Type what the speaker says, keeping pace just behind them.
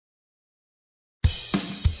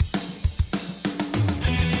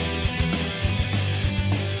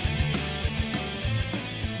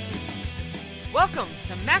Welcome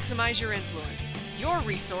to Maximize Your Influence, your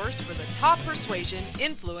resource for the top persuasion,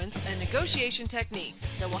 influence, and negotiation techniques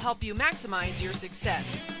that will help you maximize your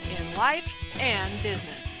success in life and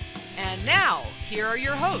business. And now, here are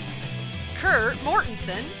your hosts, Kurt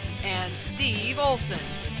Mortensen and Steve Olson.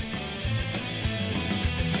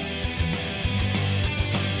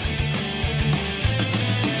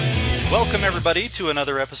 Welcome everybody to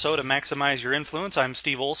another episode of Maximize Your Influence. I'm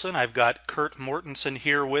Steve Olson. I've got Kurt Mortensen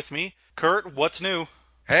here with me. Kurt, what's new?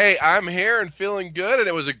 Hey, I'm here and feeling good, and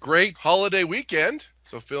it was a great holiday weekend.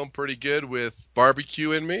 So feeling pretty good with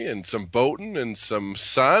barbecue in me and some boating and some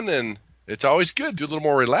sun, and it's always good. Do a little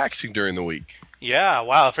more relaxing during the week. Yeah,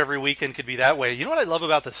 wow, if every weekend could be that way. You know what I love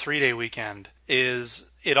about the 3-day weekend is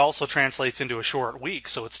it also translates into a short week,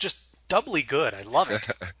 so it's just doubly good. I love it.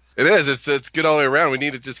 It is. It's good all the way around. We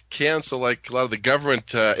need to just cancel, like a lot of the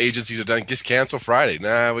government agencies have done. Just cancel Friday.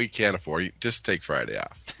 Nah, we can't afford it. Just take Friday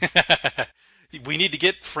off. We need to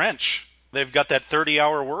get French. They've got that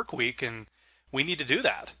 30-hour work week, and we need to do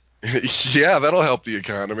that. Yeah, that'll help the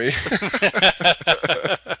economy.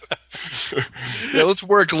 Yeah, let's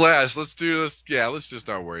work less. Let's do this. Yeah, let's just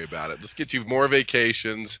not worry about it. Let's get you more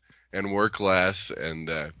vacations and work less, and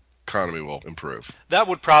economy will improve. That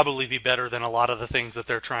would probably be better than a lot of the things that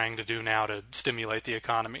they're trying to do now to stimulate the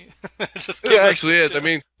economy. It actually is. I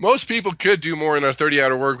mean, most people could do more in a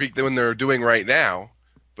 30-hour work week than they're doing right now,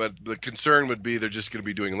 but the concern would be they're just going to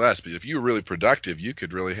be doing less. But if you were really productive, you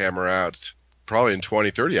could really hammer out probably in 20,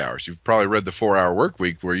 30 hours. You've probably read the 4-hour work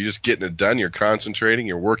week where you're just getting it done, you're concentrating,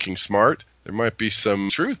 you're working smart. There might be some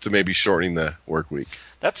truth to maybe shortening the work week.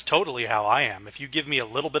 That's totally how I am. If you give me a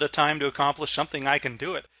little bit of time to accomplish something, I can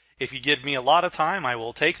do it. If you give me a lot of time, I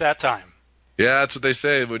will take that time. Yeah, that's what they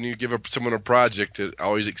say. When you give someone a project, it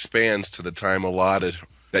always expands to the time allotted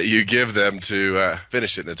that you give them to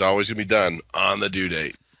finish it. And it's always going to be done on the due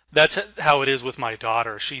date. That's how it is with my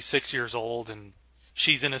daughter. She's 6 years old, and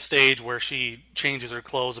she's in a stage where she changes her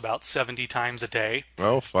clothes about 70 times a day.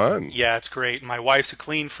 Oh, fun. Yeah, it's great. My wife's a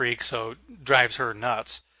clean freak, so it drives her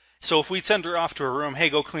nuts. So if we send her off to her room,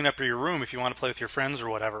 hey, go clean up your room if you want to play with your friends or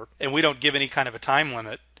whatever, and we don't give any kind of a time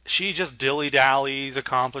limit, she just dilly-dallies,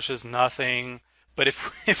 accomplishes nothing. But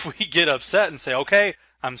if we get upset and say, okay,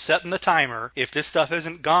 I'm setting the timer, if this stuff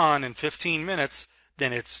isn't gone in 15 minutes,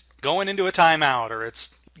 then it's going into a timeout or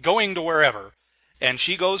it's going to wherever. And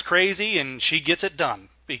she goes crazy and she gets it done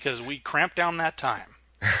because we cramp down that time.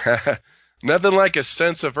 Nothing like a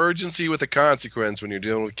sense of urgency with a consequence when you're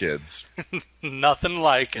dealing with kids. Nothing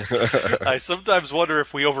like it. I sometimes wonder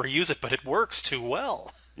if we overuse it, but it works too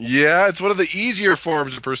well. Yeah, it's one of the easier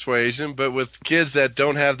forms of persuasion, but with kids that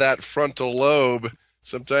don't have that frontal lobe,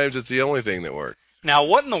 sometimes it's the only thing that works. Now,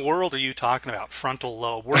 what in the world are you talking about, frontal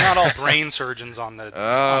lobe? We're not all brain surgeons on the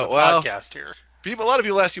podcast here. A lot of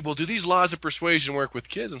people ask you, well, do these laws of persuasion work with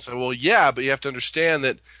kids? And so, well, yeah, but you have to understand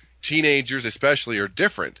that teenagers especially are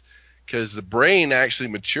different because the brain actually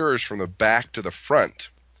matures from the back to the front.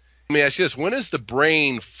 Let me ask you this. When is the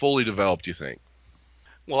brain fully developed, do you think?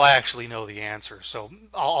 Well, I actually know the answer, so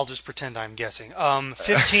I'll just pretend I'm guessing.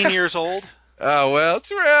 15 years old? Oh, well,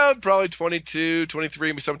 it's around probably 22,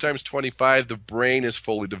 23, sometimes 25. The brain is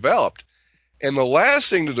fully developed. And the last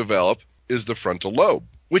thing to develop is the frontal lobe,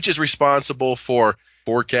 which is responsible for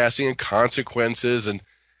forecasting and consequences. And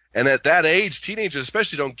at that age, teenagers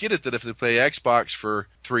especially don't get it that if they play Xbox for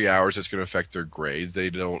 3 hours, it's going to affect their grades.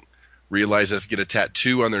 They don't realize that if they get a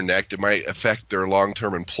tattoo on their neck, it might affect their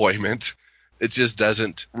long-term employment. It just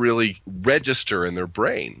doesn't really register in their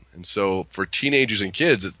brain. And so for teenagers and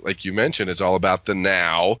kids, like you mentioned, it's all about the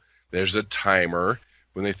now. There's a timer.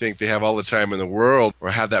 When they think they have all the time in the world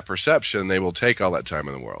or have that perception, they will take all that time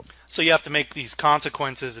in the world. So you have to make these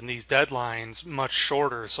consequences and these deadlines much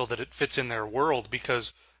shorter so that it fits in their world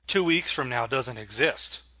because 2 weeks from now doesn't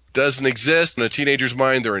exist. Doesn't exist. In a teenager's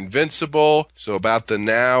mind, they're invincible. So about the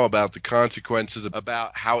now, about the consequences,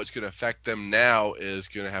 about how it's going to affect them now is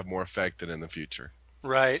going to have more effect than in the future.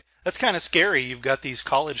 Right. That's kind of scary. You've got these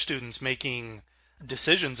college students making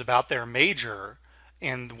decisions about their major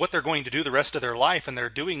and what they're going to do the rest of their life, and they're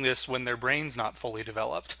doing this when their brain's not fully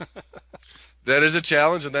developed. That is a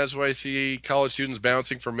challenge, and that's why I see college students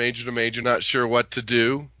bouncing from major to major, not sure what to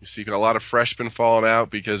do. You see a lot of freshmen falling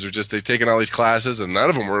out because they've taken all these classes, and none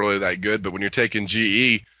of them were really that good. But when you're taking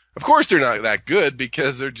GE, of course they're not that good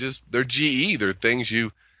because they're GE. They're things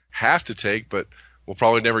you have to take, but will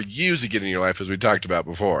probably never use again in your life, as we talked about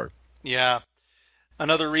before. Yeah.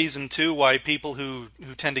 Another reason, too, why people who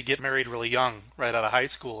tend to get married really young, right out of high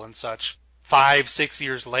school and such, 5, 6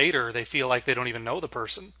 years later, they feel like they don't even know the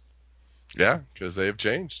person. Yeah, because they have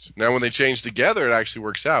changed. Now, when they change together, it actually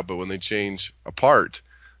works out. But when they change apart,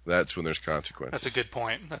 that's when there's consequences. That's a good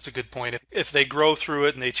point. That's a good point. If they grow through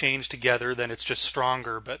it and they change together, then it's just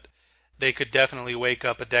stronger. But they could definitely wake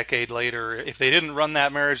up a decade later. If they didn't run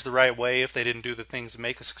that marriage the right way, if they didn't do the things to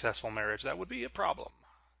make a successful marriage, that would be a problem.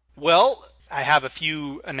 Well, I have a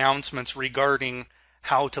few announcements regarding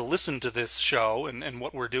how to listen to this show and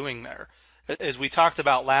what we're doing there. As we talked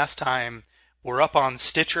about last time, we're up on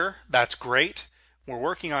Stitcher. That's great. We're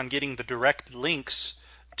working on getting the direct links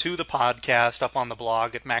to the podcast up on the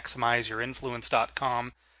blog at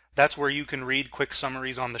maximizeyourinfluence.com. That's where you can read quick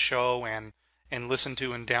summaries on the show and listen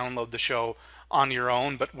to and download the show on your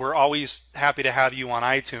own. But we're always happy to have you on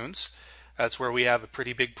iTunes. That's where we have a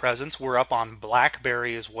pretty big presence. We're up on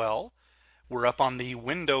BlackBerry as well. We're up on the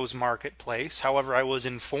Windows Marketplace. However, I was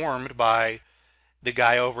informed by the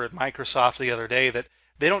guy over at Microsoft the other day that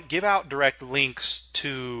they don't give out direct links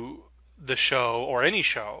to the show or any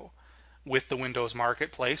show with the Windows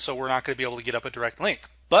Marketplace, so we're not going to be able to get up a direct link.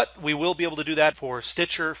 But we will be able to do that for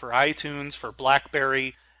Stitcher, for iTunes, for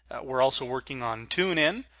BlackBerry. We're also working on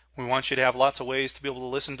TuneIn. We want you to have lots of ways to be able to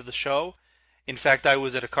listen to the show. In fact, I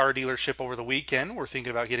was at a car dealership over the weekend. We're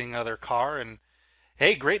thinking about getting another car, and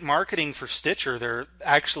hey, great marketing for Stitcher. They're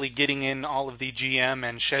actually getting in all of the GM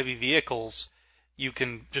and Chevy vehicles. You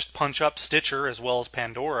can just punch up Stitcher as well as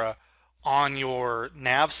Pandora on your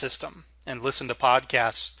nav system and listen to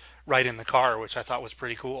podcasts right in the car, which I thought was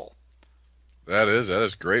pretty cool. That is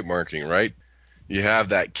great marketing, right? You have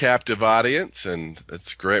that captive audience, and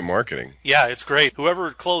it's great marketing. Yeah, it's great.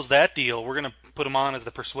 Whoever closed that deal, we're going to put him on as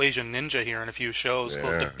the Persuasion Ninja here in a few shows. Yeah.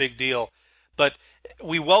 Closed a big deal. But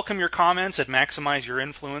we welcome your comments at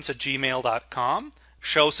maximizeyourinfluence@gmail.com.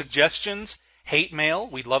 Show suggestions, hate mail.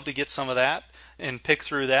 We'd love to get some of that and pick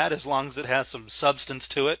through that as long as it has some substance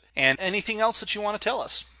to it. And anything else that you want to tell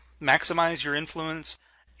us.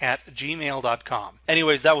 maximizeyourinfluence@gmail.com.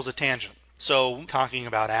 Anyways, that was a tangent. So, talking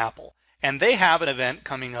about Apple. And they have an event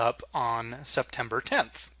coming up on September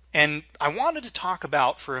 10th. And I wanted to talk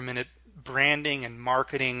about for a minute branding and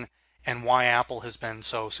marketing and why Apple has been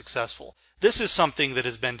so successful. This is something that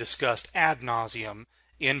has been discussed ad nauseum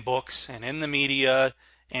in books and in the media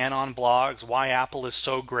and on blogs, why Apple is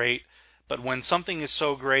so great. But when something is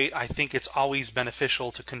so great, I think it's always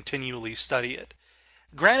beneficial to continually study it.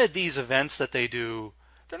 Granted, these events that they do,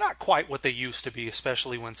 they're not quite what they used to be,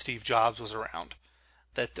 especially when Steve Jobs was around.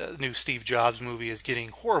 That new Steve Jobs movie is getting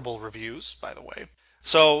horrible reviews, by the way.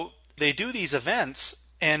 So they do these events,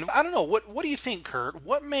 and I don't know, what do you think, Kurt?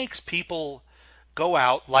 What makes people go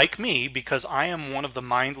out, like me, because I am one of the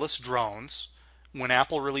mindless drones. When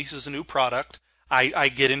Apple releases a new product, I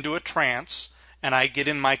get into a trance, and I get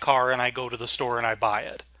in my car, and I go to the store, and I buy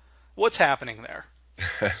it. What's happening there?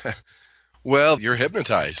 Well, you're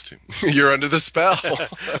hypnotized. You're under the spell.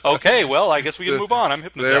 Okay, well, I guess we can move on. I'm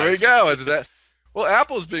hypnotized. There we go. It's that. Well,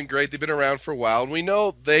 Apple's been great. They've been around for a while, and we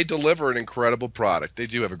know they deliver an incredible product. They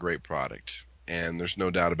do have a great product, and there's no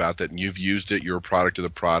doubt about that. And you've used it. You're a product of the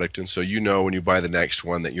product, and so you know when you buy the next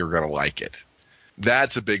one that you're going to like it.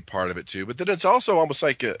 That's a big part of it, too. But then it's also almost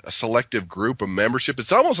like a selective group, a membership.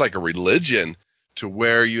 It's almost like a religion to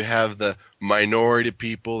where you have the minority of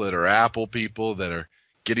people that are Apple people that are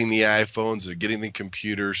getting the iPhones or getting the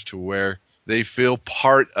computers to where they feel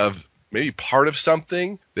maybe part of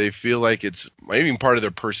something. They feel like it's maybe part of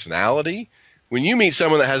their personality. When you meet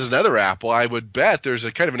someone that has another Apple, I would bet there's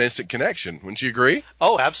a kind of an instant connection. Wouldn't you agree?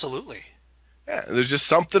 Oh, absolutely. Yeah, there's just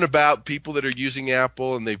something about people that are using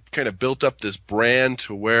Apple, and they've kind of built up this brand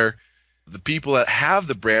to where the people that have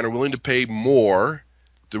the brand are willing to pay more.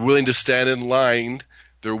 They're willing to stand in line.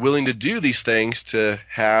 They're willing to do these things to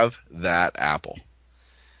have that Apple.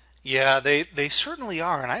 Yeah, they certainly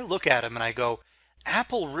are. And I look at them and I go,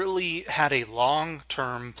 Apple really had a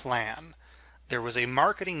long-term plan. There was a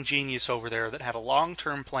marketing genius over there that had a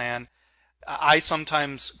long-term plan. I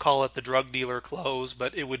sometimes call it the drug dealer close,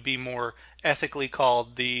 but it would be more ethically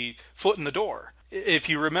called the foot in the door. If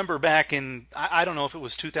you remember back in, I don't know if it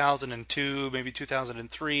was 2002, maybe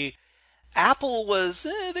 2003, Apple was,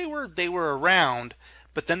 they were around,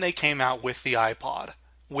 but then they came out with the iPod,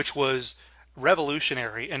 which was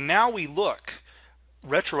revolutionary. And now we look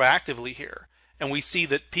retroactively here, and we see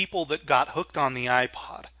that people that got hooked on the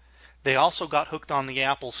iPod, they also got hooked on the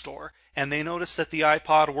Apple Store, and they noticed that the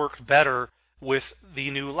iPod worked better with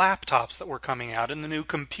the new laptops that were coming out and the new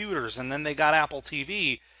computers, and then they got Apple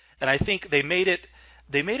TV, and I think they made it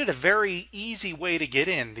a very easy way to get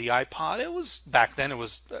in. The iPod, back then it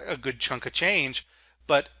was a good chunk of change,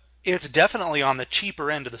 but it's definitely on the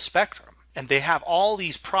cheaper end of the spectrum. And they have all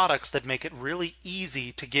these products that make it really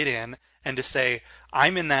easy to get in and to say,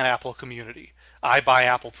 I'm in that Apple community. I buy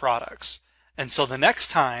Apple products. And so the next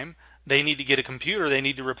time they need to get a computer, they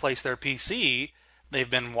need to replace their PC. They've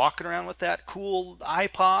been walking around with that cool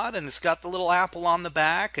iPod, and it's got the little Apple on the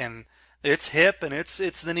back, and it's hip, and it's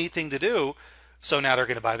the neat thing to do. So now they're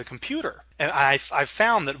going to buy the computer. And I've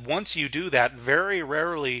found that once you do that, very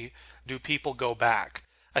rarely do people go back.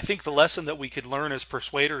 I think the lesson that we could learn as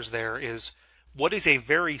persuaders there is, what is a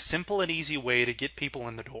very simple and easy way to get people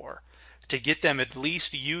in the door? To get them at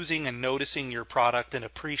least using and noticing your product and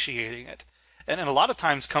appreciating it. And a lot of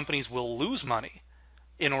times companies will lose money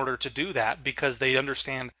in order to do that because they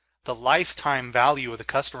understand the lifetime value of the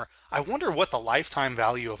customer. I wonder what the lifetime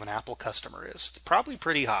value of an Apple customer is. It's probably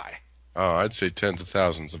pretty high. Oh, I'd say tens of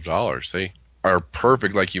thousands of dollars. They are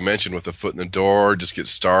perfect, like you mentioned, with a foot in the door, just get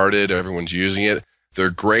started, everyone's using it. They're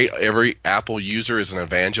great. Every Apple user is an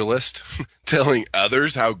evangelist, telling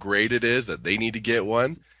others how great it is that they need to get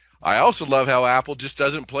one. I also love how Apple just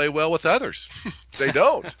doesn't play well with others. They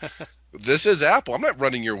don't. This is Apple. I'm not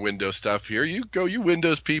running your Windows stuff here. You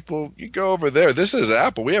Windows people, you go over there. This is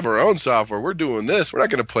Apple. We have our own software. We're doing this. We're not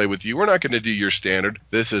going to play with you. We're not going to do your standard.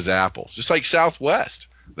 This is Apple. Just like Southwest.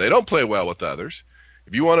 They don't play well with others.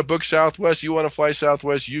 If you want to book Southwest, you want to fly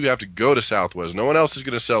Southwest, you have to go to Southwest. No one else is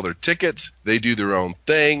going to sell their tickets. They do their own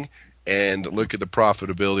thing. And look at the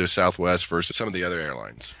profitability of Southwest versus some of the other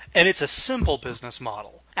airlines. And it's a simple business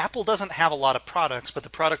model. Apple doesn't have a lot of products, but the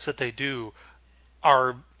products that they do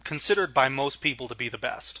are considered by most people to be the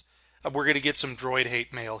best. We're going to get some Droid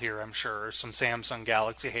hate mail here, I'm sure, some Samsung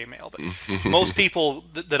Galaxy hate mail, but most people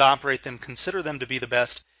that operate them consider them to be the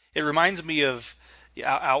best. It reminds me of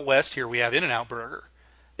out west here, we have In-N-Out Burger.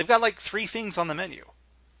 They've got like 3 things on the menu,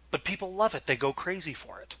 but people love it. They go crazy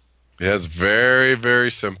for it. Yeah, it's very, very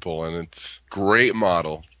simple, and it's a great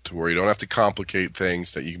model to where you don't have to complicate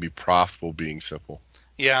things, that you can be profitable being simple.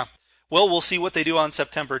 Yeah. Well, we'll see what they do on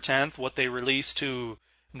September 10th, what they release to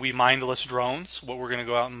We Mindless Drones, what we're going to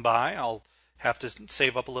go out and buy. I'll have to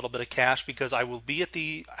save up a little bit of cash because I will be at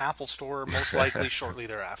the Apple store most likely shortly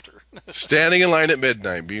thereafter. Standing in line at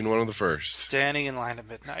midnight, being one of the first. Standing in line at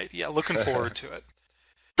midnight. Yeah, looking forward to it.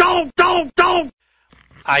 Don't!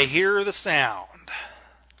 I hear the sound.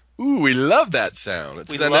 Ooh, we love that sound.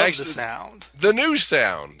 It's we love the sound. The new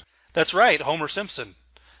sound. That's right, Homer Simpson.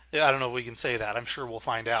 I don't know if we can say that. I'm sure we'll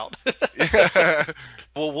find out.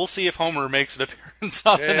 Well, we'll see if Homer makes an appearance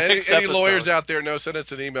on the next episode. Any lawyers out there know, send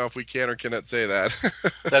us an email if we can or cannot say that.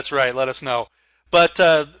 That's right. Let us know. But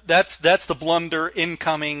that's the blunder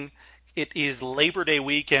incoming. It is Labor Day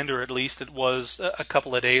weekend, or at least it was a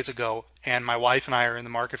couple of days ago, and my wife and I are in the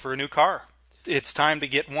market for a new car. It's time to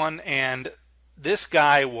get one, and this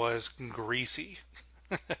guy was greasy.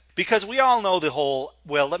 Because we all know the whole,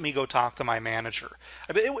 well, let me go talk to my manager.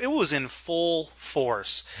 I mean, it was in full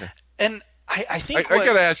force. And I think I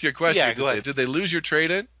got to ask you a question. Yeah, go ahead. Did they lose your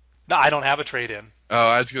trade-in? No, I don't have a trade-in. Oh,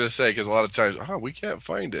 I was going to say, because a lot of times, we can't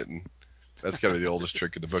find it. And that's kind of the oldest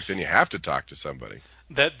trick in the book. Then you have to talk to somebody.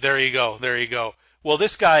 There you go. Well,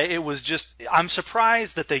 this guy, it was just, I'm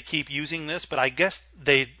surprised that they keep using this, but I guess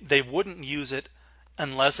they wouldn't use it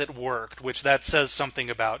unless it worked, which that says something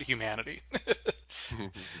about humanity.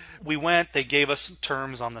 We went, they gave us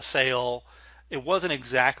terms on the sale. It wasn't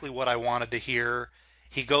exactly what I wanted to hear.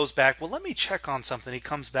 He goes back, well, let me check on something. He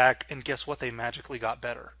comes back, and guess what? They magically got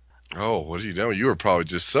better. Oh, what do you know? You were probably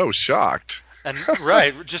just so shocked. And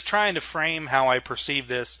right, just trying to frame how I perceive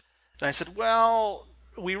this. And I said, well,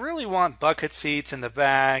 we really want bucket seats in the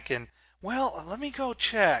back, and, well, let me go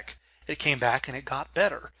check. It came back, and it got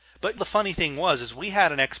better. But the funny thing is we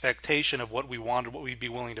had an expectation of what we wanted, what we'd be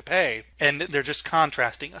willing to pay, and they're just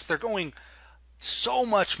contrasting us. They're going so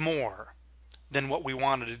much more than what we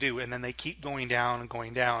wanted to do, and then they keep going down and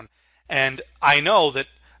going down. And I know that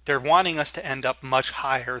they're wanting us to end up much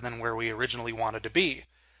higher than where we originally wanted to be.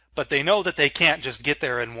 But they know that they can't just get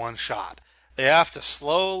there in one shot. They have to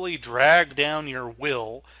slowly drag down your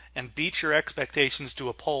will and beat your expectations to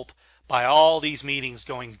a pulp by all these meetings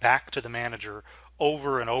going back to the manager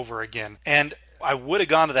over and over again. And I would have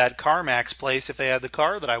gone to that CarMax place if they had the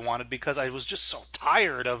car that I wanted, because I was just so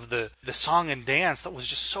tired of the song and dance that was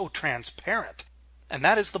just so transparent. And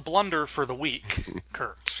that is the blunder for the week,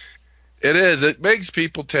 Kurt. It is. It makes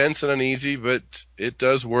people tense and uneasy, but it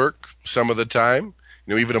does work some of the time.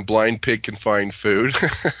 You know, even a blind pig can find food.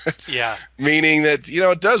 Yeah. Meaning that,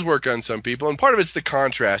 it does work on some people. And part of it's the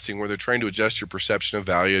contrasting, where they're trying to adjust your perception of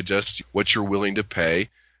value, adjust what you're willing to pay.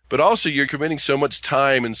 But also, you're committing so much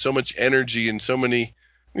time and so much energy and so many,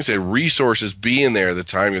 resources being there the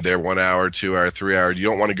time you're there, 1 hour, 2 hour, 3 hour. You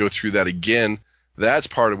don't want to go through that again. That's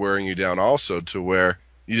part of wearing you down also, to where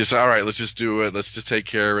you just, all right, let's just do it. Let's just take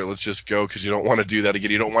care of it. Let's just go, because you don't want to do that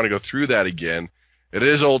again. You don't want to go through that again. It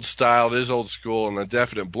is old style, it is old school, and a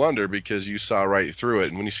definite blunder because you saw right through it.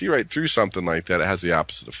 And when you see right through something like that, it has the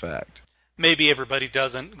opposite effect. Maybe everybody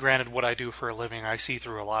doesn't. Granted, what I do for a living, I see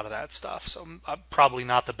through a lot of that stuff. So I'm probably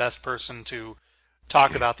not the best person to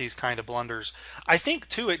talk about these kind of blunders. I think,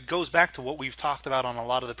 too, it goes back to what we've talked about on a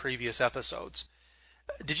lot of the previous episodes.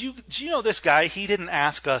 Did you know this guy? He didn't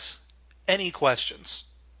ask us any questions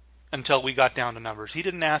until we got down to numbers. He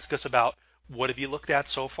didn't ask us about, what have you looked at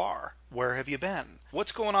so far? Where have you been?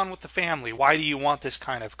 What's going on with the family? Why do you want this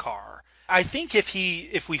kind of car? I think if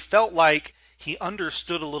we felt like he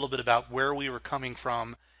understood a little bit about where we were coming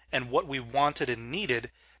from and what we wanted and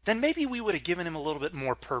needed, then maybe we would have given him a little bit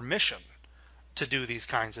more permission to do these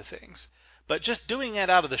kinds of things. But just doing it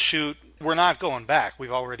out of the chute, we're not going back.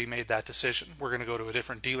 We've already made that decision. We're going to go to a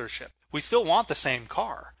different dealership. We still want the same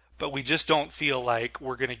car, but we just don't feel like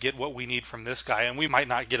we're going to get what we need from this guy, and we might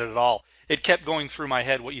not get it at all. It kept going through my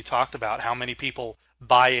head what you talked about, how many people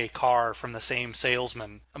buy a car from the same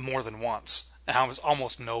salesman more than once. And how it's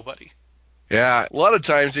almost nobody. Yeah, a lot of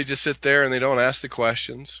times they just sit there and they don't ask the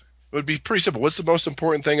questions. It would be pretty simple. What's the most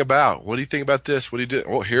important thing about? What do you think about this? What do you do?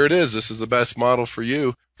 Well, here it is. This is the best model for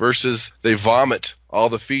you. Versus they vomit all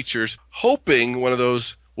the features, hoping one of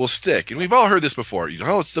those will stick. And we've all heard this before.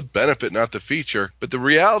 It's the benefit, not the feature. But the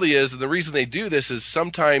reality is, and the reason they do this is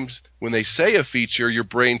sometimes when they say a feature, your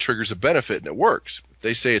brain triggers a benefit and it works. If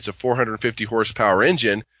they say it's a 450 horsepower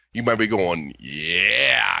engine, you might be going,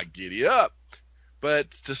 yeah, giddy up.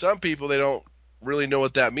 But to some people, they don't really know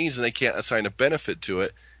what that means and they can't assign a benefit to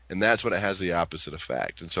it. And that's when it has the opposite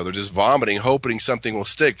effect. And so they're just vomiting, hoping something will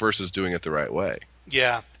stick versus doing it the right way.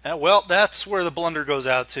 Yeah. Well, that's where the blunder goes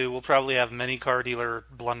out to. We'll probably have many car dealer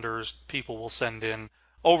blunders people will send in.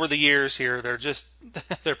 Over the years here,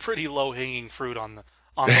 they're pretty low-hanging fruit on the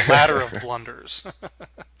ladder of blunders.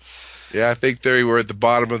 Yeah, I think we're at the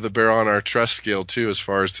bottom of the barrel on our trust scale, too, as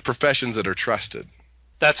far as the professions that are trusted.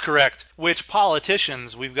 That's correct. Which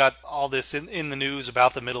politicians, we've got all this in the news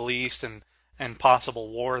about the Middle East and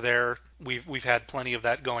possible war there. We've had plenty of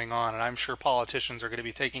that going on, and I'm sure politicians are going to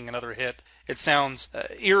be taking another hit. It sounds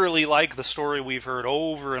eerily like the story we've heard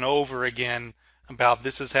over and over again about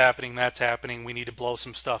this is happening, that's happening, we need to blow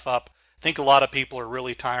some stuff up. I think a lot of people are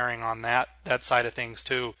really tiring on that side of things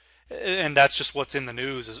too. And that's just what's in the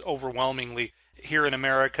news is overwhelmingly here in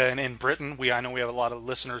America and in Britain. I know we have a lot of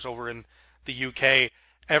listeners over in the UK.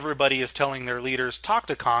 Everybody is telling their leaders, talk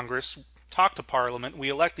to Congress, talk to Parliament. We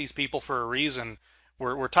elect these people for a reason.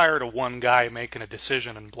 We're tired of one guy making a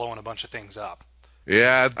decision and blowing a bunch of things up.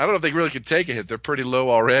 Yeah, I don't know if they really could take a hit. They're pretty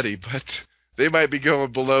low already, but they might be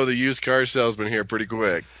going below the used car salesman here pretty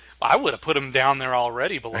quick. I would have put them down there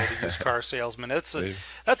already below the used car salesman. That's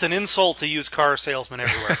an insult to used car salesmen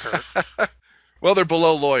everywhere, Kurt. Well, they're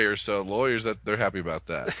below lawyers, so lawyers, they're happy about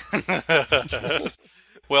that.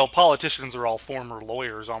 Well, politicians are all former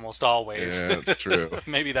lawyers almost always. Yeah, that's true.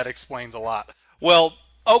 Maybe that explains a lot. Well,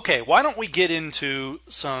 okay, why don't we get into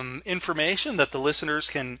some information that the listeners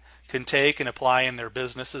can take and apply in their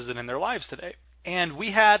businesses and in their lives today. And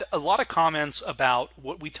we had a lot of comments about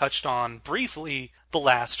what we touched on briefly the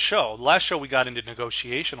last show. The last show we got into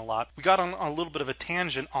negotiation a lot. We got on a little bit of a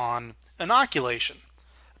tangent on inoculation.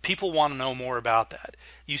 People want to know more about that.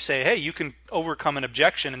 You say, hey, you can overcome an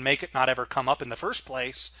objection and make it not ever come up in the first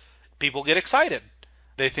place. People get excited.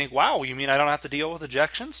 They think, wow, you mean I don't have to deal with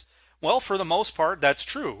objections? Well, for the most part, that's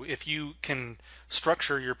true. If you can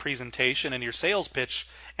structure your presentation and your sales pitch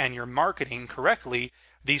and your marketing correctly,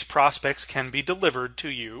 these prospects can be delivered to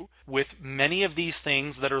you with many of these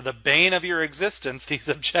things that are the bane of your existence, these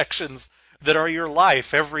objections that are your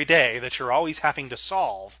life every day that you're always having to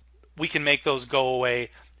solve. We can make those go away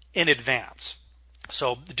in advance.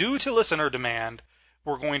 So due to listener demand,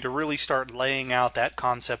 we're going to really start laying out that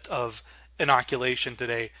concept of inoculation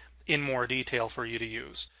today in more detail for you to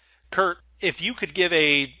use. Kurt, if you could give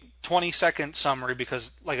a 20-second summary,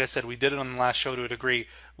 because like I said, we did it on the last show to a degree,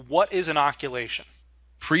 what is inoculation?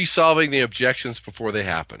 Pre-solving the objections before they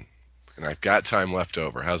happen. And I've got time left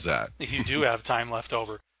over. How's that? You do have time left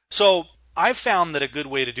over. So I've found that a good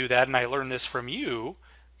way to do that, and I learned this from you,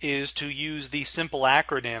 is to use the simple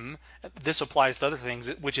acronym, this applies to other things,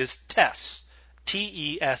 which is TESS.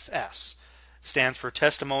 T-E.S.S. Stands for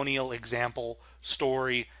testimonial, example,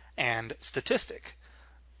 story, and statistic.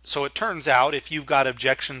 So it turns out if you've got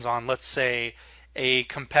objections on, let's say, a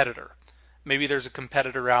competitor, maybe there's a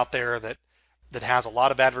competitor out there that has a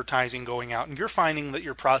lot of advertising going out, and you're finding that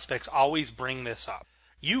your prospects always bring this up.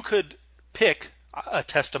 You could pick a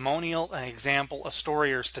testimonial, an example, a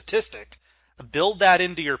story, or statistic Build that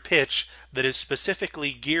into your pitch that is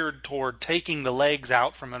specifically geared toward taking the legs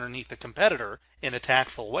out from underneath the competitor in a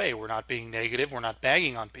tactful way. We're not being negative. We're not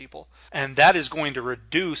bagging on people. And that is going to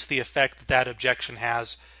reduce the effect that that objection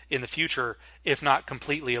has in the future, if not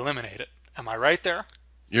completely eliminate it. Am I right there?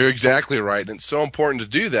 You're exactly right. And it's so important to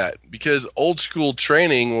do that because old school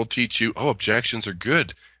training will teach you, objections are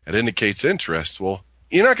good. It indicates interest. Well,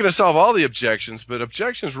 you're not going to solve all the objections, but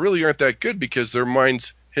objections really aren't that good because their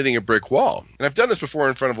mind's hitting a brick wall. And I've done this before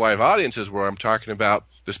in front of live audiences where I'm talking about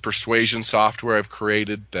this persuasion software I've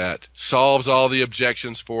created that solves all the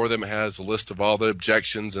objections for them. It has a list of all the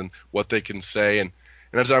objections and what they can say. And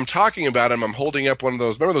as I'm talking about them, I'm holding up one of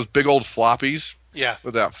those, remember those big old floppies? Yeah.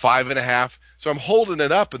 With that 5.5. So I'm holding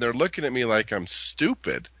it up and they're looking at me like I'm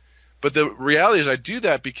stupid. But the reality is I do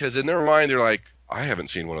that because in their mind they're like, I haven't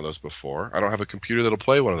seen one of those before. I don't have a computer that'll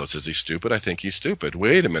play one of those. Is he stupid? I think he's stupid.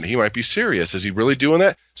 Wait a minute. He might be serious. Is he really doing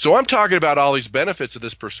that? So I'm talking about all these benefits of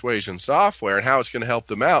this persuasion software and how it's going to help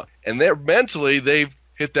them out. And they're mentally, they've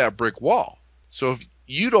hit that brick wall. So if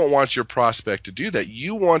you don't want your prospect to do that,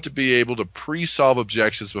 you want to be able to pre-solve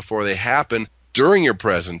objections before they happen during your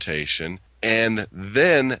presentation, and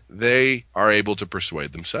then they are able to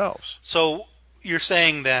persuade themselves. So you're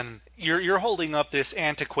saying then, you're holding up this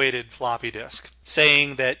antiquated floppy disk,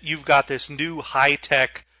 saying that you've got this new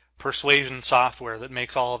high-tech persuasion software that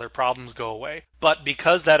makes all of their problems go away. But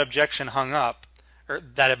because that objection hung up, or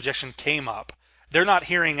that objection came up, they're not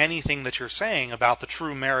hearing anything that you're saying about the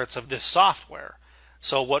true merits of this software.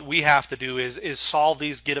 So what we have to do is solve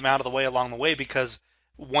these, get them out of the way along the way, because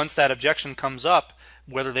once that objection comes up,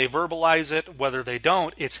 whether they verbalize it, whether they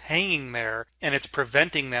don't, it's hanging there and it's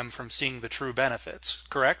preventing them from seeing the true benefits,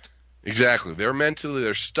 correct? Exactly.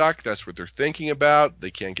 They're stuck. That's what they're thinking about. They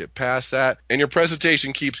can't get past that. And your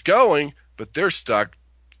presentation keeps going, but they're stuck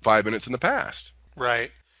 5 minutes in the past. Right.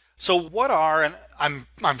 So what are, and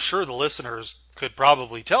I'm sure the listeners could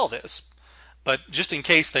probably tell this, but just in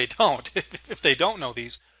case they don't, if they don't know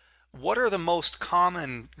these, what are the most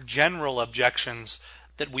common general objections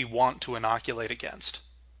that we want to inoculate against?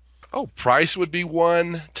 Price would be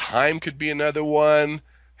one. Time could be another one.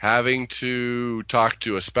 Having to talk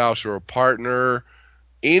to a spouse or a partner,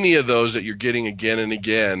 any of those that you're getting again and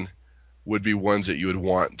again would be ones that you would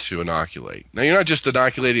want to inoculate. Now, you're not just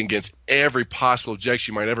inoculating against every possible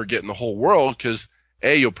objection you might ever get in the whole world because,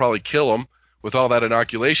 A, you'll probably kill them with all that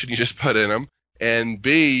inoculation you just put in them, and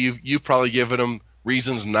B, you've probably given them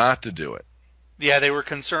reasons not to do it. Yeah, they were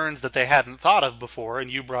concerns that they hadn't thought of before, and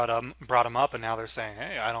you brought them up, and now they're saying,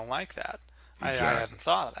 hey, I don't like that. Exactly. I hadn't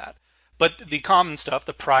thought of that. But the common stuff,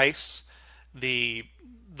 the price, the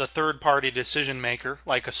third-party decision maker,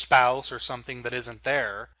 like a spouse or something that isn't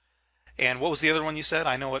there. And what was the other one you said?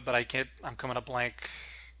 I know it, but I can't. I'm coming up blank.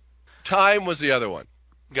 Time was the other one.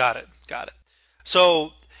 Got it.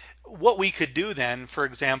 So what we could do then, for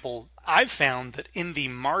example, I've found that in the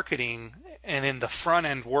marketing and in the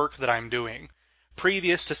front-end work that I'm doing,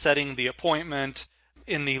 previous to setting the appointment,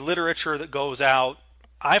 in the literature that goes out,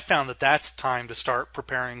 I've found that that's time to start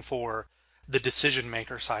preparing for the decision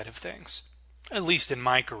maker side of things, at least in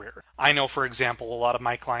my career. I know, for example, a lot of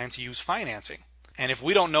my clients use financing. And if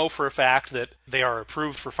we don't know for a fact that they are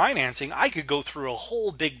approved for financing, I could go through a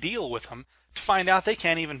whole big deal with them to find out they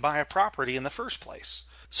can't even buy a property in the first place.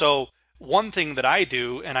 So one thing that I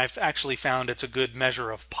do, and I've actually found it's a good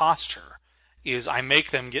measure of posture, is I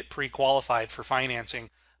make them get pre-qualified for financing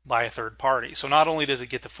by a third party. So not only does it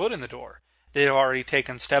get the foot in the door, they've already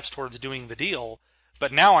taken steps towards doing the deal,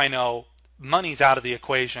 but now I know money's out of the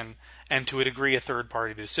equation, and to a degree a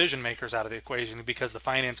third-party decision maker's out of the equation because the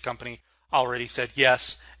finance company already said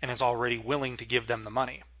yes and is already willing to give them the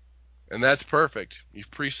money. And that's perfect. You've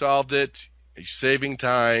pre-solved it, you're saving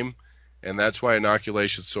time, and that's why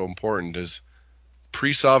inoculation is so important, is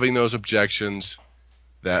pre-solving those objections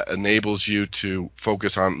that enables you to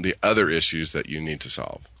focus on the other issues that you need to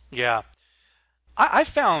solve. Yeah. I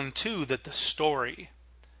found, too, that the story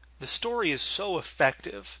is so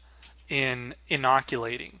effective in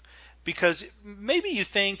inoculating, because maybe you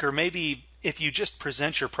think, or maybe if you just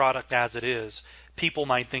present your product as it is, people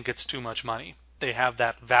might think it's too much money. They have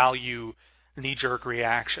that value knee-jerk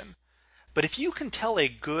reaction. But if you can tell a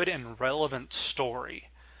good and relevant story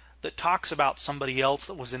that talks about somebody else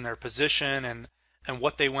that was in their position and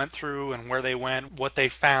what they went through and where they went, what they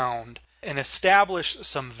found, and establish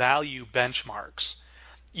some value benchmarks,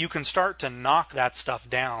 you can start to knock that stuff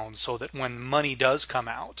down so that when money does come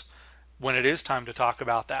out, when it is time to talk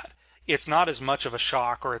about that, it's not as much of a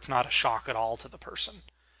shock, or it's not a shock at all to the person.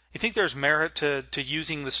 You think there's merit to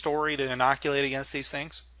using the story to inoculate against these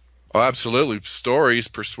things? Oh, absolutely. Stories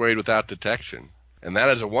persuade without detection. And that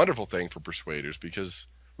is a wonderful thing for persuaders because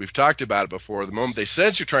we've talked about it before. The moment they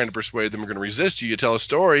sense you're trying to persuade them, are going to resist you, you tell a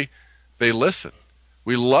story, they listen.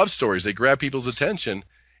 We love stories. They grab people's attention,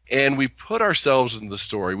 and we put ourselves in the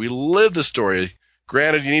story. We live the story.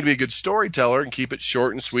 Granted, you need to be a good storyteller and keep it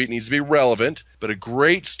short and sweet. It needs to be relevant, but a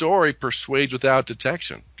great story persuades without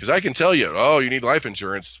detection. Because I can tell you, oh, you need life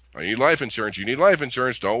insurance. I need life insurance. You need life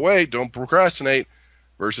insurance. Don't wait. Don't procrastinate.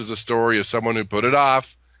 Versus a story of someone who put it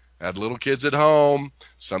off, had little kids at home,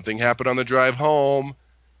 something happened on the drive home.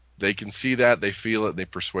 They can see that, they feel it, they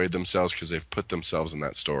persuade themselves because they've put themselves in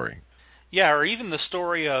that story. Yeah, or even the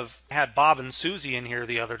story of, I had Bob and Susie in here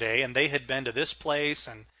the other day, and they had been to this place,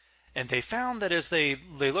 and they found that as they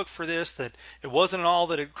looked for this, that it wasn't all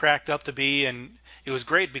that it cracked up to be, and it was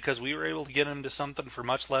great because we were able to get them to something for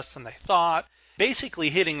much less than they thought.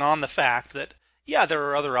 Basically hitting on the fact that, yeah, there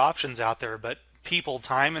are other options out there, but people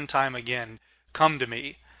time and time again come to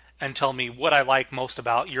me and tell me what I like most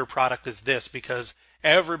about your product is this because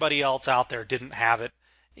everybody else out there didn't have it.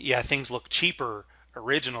 Yeah, things look cheaper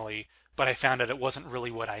originally, but I found out it wasn't really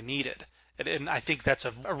what I needed. And I think that's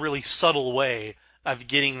a really subtle way of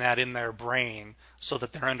getting that in their brain so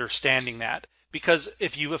that they're understanding that. Because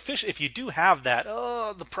if you do have that,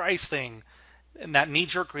 the price thing, and that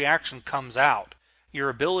knee-jerk reaction comes out, your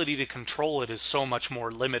ability to control it is so much more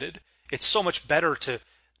limited. It's so much better to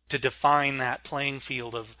define that playing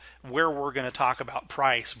field of where we're going to talk about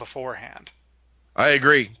price beforehand. I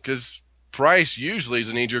agree, because price usually is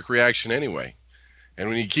a knee-jerk reaction anyway. And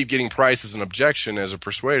when you keep getting price as an objection as a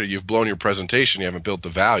persuader, you've blown your presentation, you haven't built the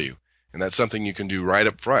value. And that's something you can do right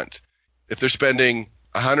up front. If they're spending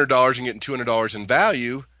 $100 and getting $200 in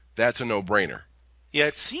value, that's a no-brainer. Yeah,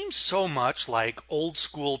 it seems so much like old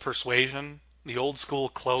school persuasion, the old school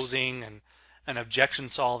closing and objection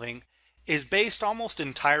solving is based almost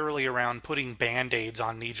entirely around putting band-aids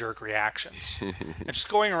on knee-jerk reactions. And just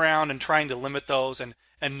going around and trying to limit those and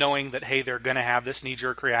knowing that, hey, they're going to have this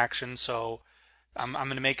knee-jerk reaction, so I'm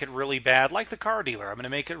going to make it really bad, like the car dealer. I'm going to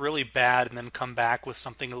make it really bad and then come back with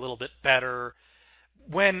something a little bit better.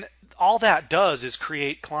 When all that does is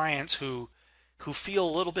create clients who feel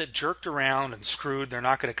a little bit jerked around and screwed, they're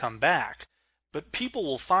not going to come back. But people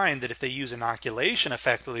will find that if they use inoculation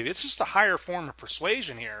effectively, it's just a higher form of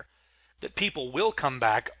persuasion here, that people will come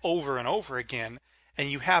back over and over again,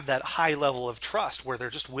 and you have that high level of trust where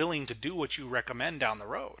they're just willing to do what you recommend down the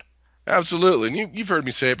road. Absolutely. And you've heard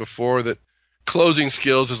me say it before that closing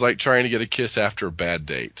skills is like trying to get a kiss after a bad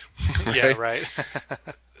date. Right? Yeah, right.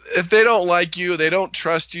 If they don't like you, they don't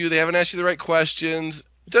trust you, they haven't asked you the right questions,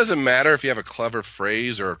 it doesn't matter if you have a clever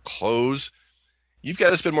phrase or a close. You've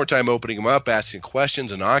got to spend more time opening them up, asking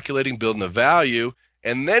questions, inoculating, building the value.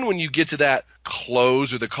 And then when you get to that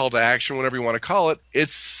close or the call to action, whatever you want to call it,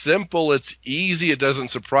 it's simple, it's easy, it doesn't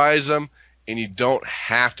surprise them, and you don't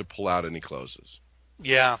have to pull out any closes.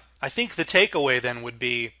 Yeah, I think the takeaway then would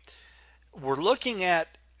be we're looking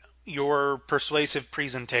at your persuasive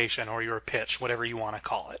presentation or your pitch, whatever you want to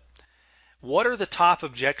call it. What are the top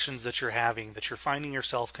objections that you're having, that you're finding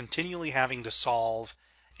yourself continually having to solve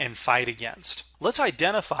and fight against? Let's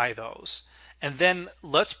identify those. And then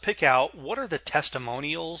let's pick out what are the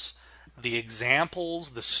testimonials, the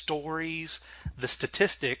examples, the stories, the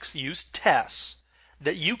statistics, use TESS,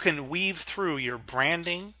 that you can weave through your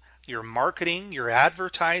branding, your marketing, your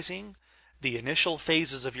advertising, the initial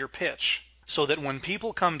phases of your pitch, so that when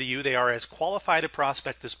people come to you, they are as qualified a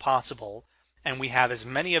prospect as possible, and we have as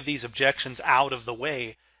many of these objections out of the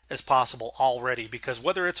way as possible already. Because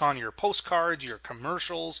whether it's on your postcards, your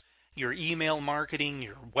commercials, your email marketing,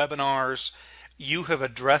 your webinars, you have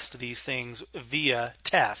addressed these things via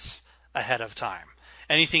TESS ahead of time.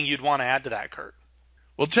 Anything you'd want to add to that, Kurt?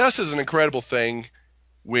 Well, TESS is an incredible thing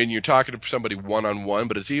when you're talking to somebody one-on-one,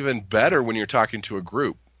 but it's even better when you're talking to a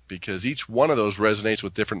group because each one of those resonates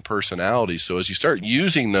with different personalities. So as you start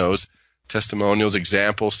using those testimonials,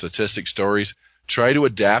 examples, statistics, stories, try to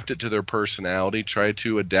adapt it to their personality, try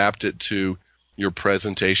to adapt it to your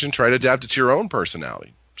presentation, try to adapt it to your own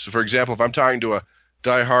personality. So, for example, if I'm talking to a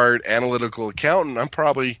diehard analytical accountant, I'm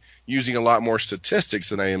probably using a lot more statistics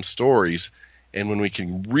than I am stories. And when we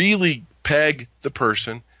can really peg the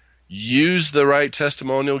person, use the right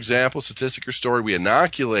testimonial, example, statistic, or story, we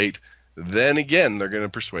inoculate, then again, they're going to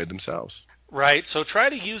persuade themselves. Right. So try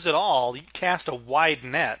to use it all. You cast a wide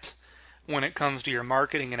net when it comes to your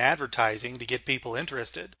marketing and advertising to get people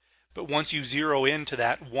interested. But once you zero into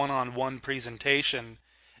that one-on-one presentation,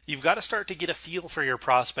 you've got to start to get a feel for your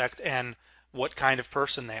prospect and what kind of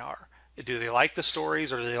person they are. Do they like the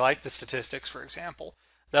stories or do they like the statistics, for example?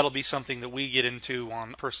 That'll be something that we get into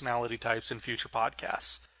on personality types in future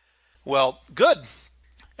podcasts. Well, good.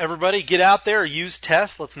 Everybody, get out there, use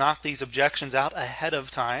TESS. Let's knock these objections out ahead of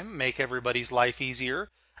time, make everybody's life easier,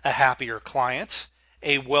 a happier client,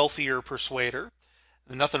 a wealthier persuader.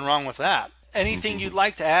 Nothing wrong with that. Anything you'd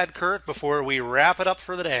like to add, Kurt, before we wrap it up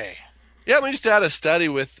for the day? Yeah, we just had a study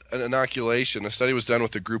with an inoculation. A study was done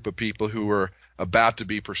with a group of people who were about to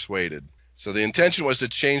be persuaded. So the intention was to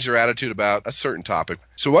change their attitude about a certain topic.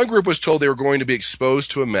 So one group was told they were going to be exposed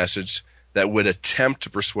to a message that would attempt to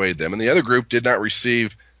persuade them, and the other group did not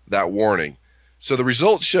receive that warning. So the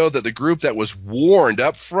results showed that the group that was warned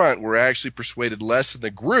up front were actually persuaded less than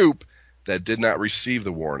the group that did not receive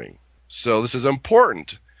the warning. So this is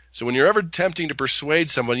important. So when you're ever attempting to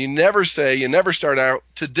persuade someone, you never start out,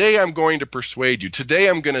 today I'm going to persuade you, today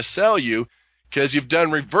I'm going to sell you, because you've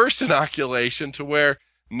done reverse inoculation to where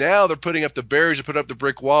now they're putting up the barriers to put up the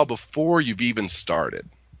brick wall before you've even started.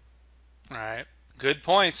 All right. Good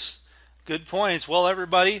points. Good points. Well,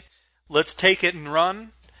 everybody, let's take it and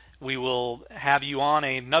run. We will have you on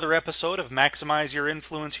another episode of Maximize Your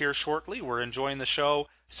Influence here shortly. We're enjoying the show.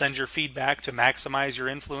 Send your feedback to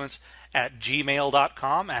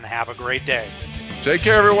maximizeyourinfluence@gmail.com and have a great day. Take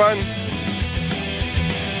care, everyone.